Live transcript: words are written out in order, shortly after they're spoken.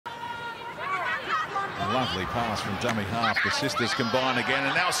Lovely pass from dummy half. The sisters combine again,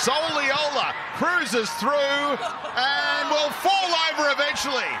 and now Soliola cruises through and will fall over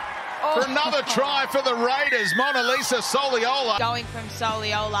eventually. For another try for the Raiders, Monalisa Soliola. Going from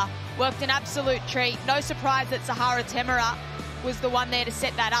Soliola, worked an absolute treat. No surprise that Sahara Temera was the one there to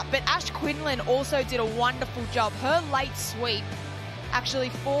set that up. But Ash Quinlan also did a wonderful job. Her late sweep actually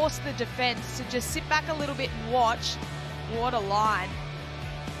forced the defence to just sit back a little bit and watch. What a line.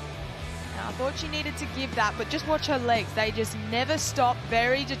 Now, I thought she needed to give that, but just watch her legs. They just never stop,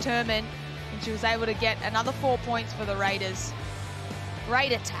 very determined. And she was able to get another 4 points for the Raiders.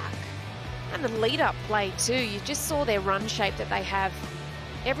 Great attack. And the lead-up play too, you just saw their run shape that they have.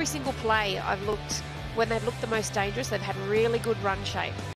 Every single play I've looked, when they've looked the most dangerous, they've had really good run shape.